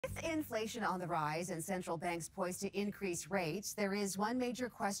With inflation on the rise and central banks poised to increase rates, there is one major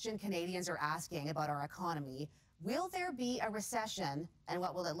question Canadians are asking about our economy. Will there be a recession, and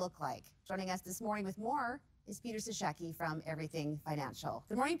what will it look like? Joining us this morning with more is Peter Sashecki from Everything Financial.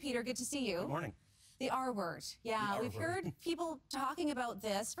 Good morning, Peter. Good to see you. Good morning. The R word. Yeah, we've heard people talking about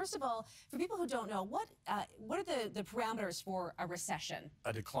this. First of all, for people who don't know, what are the parameters for a recession?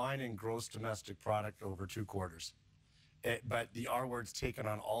 A decline in gross domestic product over 2 quarters. But the R word's taken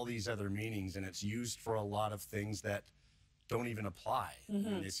on all these other meanings, and it's used for a lot of things that don't even apply. I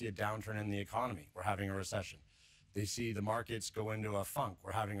mean, they see a downturn in the economy, we're having a recession. They see the markets go into a funk,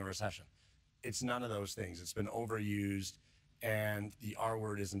 we're having a recession. It's none of those things. It's been overused, and the R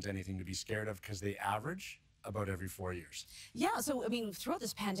word isn't anything to be scared of because they average about every 4 years. Yeah, so I mean, throughout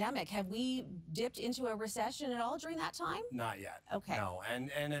this pandemic, have we dipped into a recession at all during that time? Not yet. Okay. No,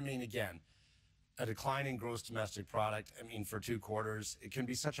 and I mean, again, a decline in gross domestic product, I mean, for 2 quarters, it can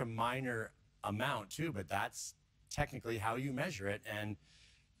be such a minor amount too, but that's technically how you measure it, and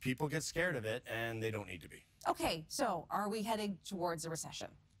people get scared of it, and they don't need to be. Okay, so are we heading towards a recession?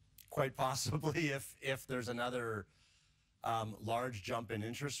 Quite possibly. If there's another large jump in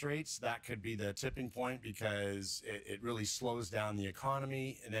interest rates, that could be the tipping point, because it really slows down the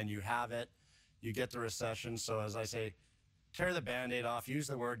economy, and then you have it, you get the recession. So as I say, tear the Band-Aid off, use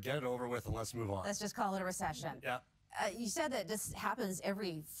the word, get it over with, and let's move on. Let's just call it a recession. Yeah. You said that this happens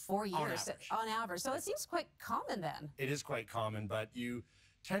every 4 years on average. So it seems quite common then. It is quite common, but you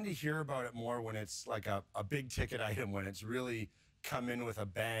tend to hear about it more when it's like a big ticket item, when it's really come in with a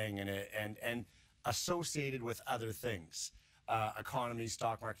bang and associated with other things. Economy,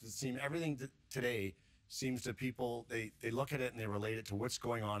 stock markets, everything today seems to people, they look at it and they relate it to what's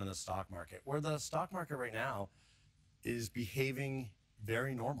going on in the stock market. Where the stock market right now is behaving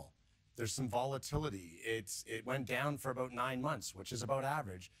very normal. There's some volatility. It went down for about 9 months, which is about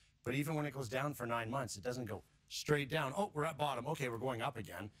average. But even when it goes down for 9 months, it doesn't go straight down. Oh, we're at bottom. Okay, we're going up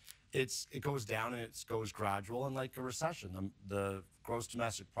again. It goes down, and it goes gradual, and like a recession, the gross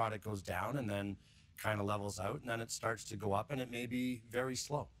domestic product goes down and then kind of levels out, and then it starts to go up, and it may be very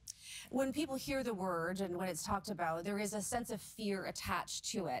slow. When people hear the word and when it's talked about, there is a sense of fear attached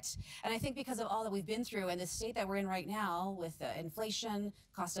to it. And I think because of all that we've been through and the state that we're in right now with inflation,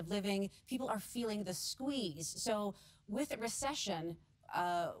 cost of living, people are feeling the squeeze. So with a recession,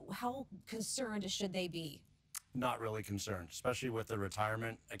 how concerned should they be? Not really concerned, especially with the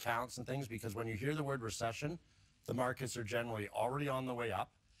retirement accounts and things, because when you hear the word recession, the markets are generally already on the way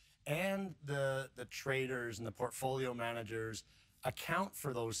up, and the traders and the portfolio managers account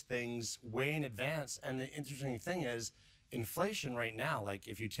for those things way in advance. And the interesting thing is, inflation right now, like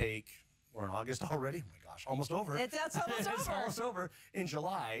if you take, we're in August already, oh my gosh, almost over. It's almost over. It's almost over. In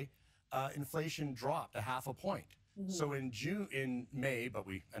July, inflation dropped 0.5 point. So in May, but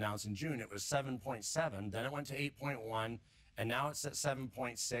we announced in June, it was 7.7, then it went to 8.1, and now it's at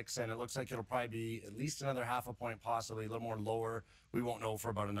 7.6, and it looks like it'll probably be at least another 0.5 point, possibly a little more lower. We won't know for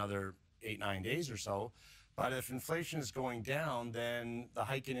about another 8-9 days or so. But if inflation is going down, then the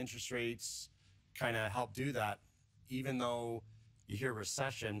hike in interest rates kind of help do that. Even though you hear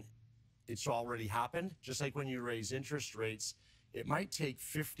recession, it's already happened. Just like when you raise interest rates, it might take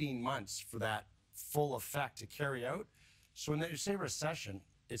 15 months for that full effect to carry out. So when you say recession,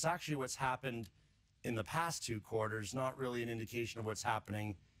 it's actually what's happened in the past 2 quarters, not really an indication of what's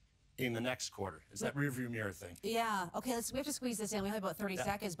happening in the next quarter. It's that rearview mirror thing. Yeah. Okay, we have to squeeze this in. We have about 30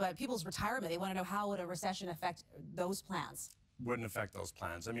 seconds, but people's retirement, they want to know, how would a recession affect those plans? Wouldn't affect those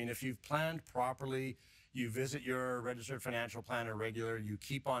plans. I mean, if you've planned properly, you visit your registered financial planner regular, you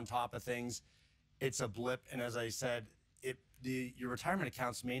keep on top of things, it's a blip. And as I said, your retirement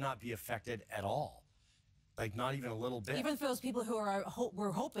accounts may not be affected at all. Like, not even a little bit. Even for those people who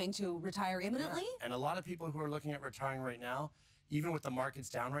were hoping to retire imminently? Yeah. And a lot of people who are looking at retiring right now, even with the markets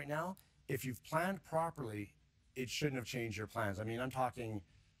down right now, if you've planned properly, it shouldn't have changed your plans. I mean, I'm talking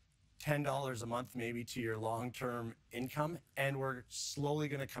 $10 a month maybe to your long-term income, and we're slowly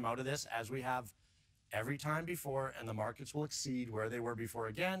going to come out of this as we have every time before, and the markets will exceed where they were before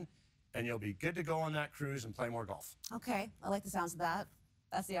again, and you'll be good to go on that cruise and play more golf. Okay, I like the sounds of that.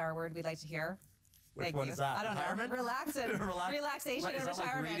 That's the R word we'd like to hear. Which one is that? I don't know. Relaxation and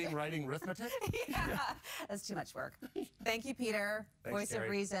retirement. Like reading, writing, arithmetic? Yeah, that's too much work. Thank you, Peter. Thanks, Voice Terry.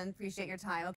 of reason. Appreciate your time.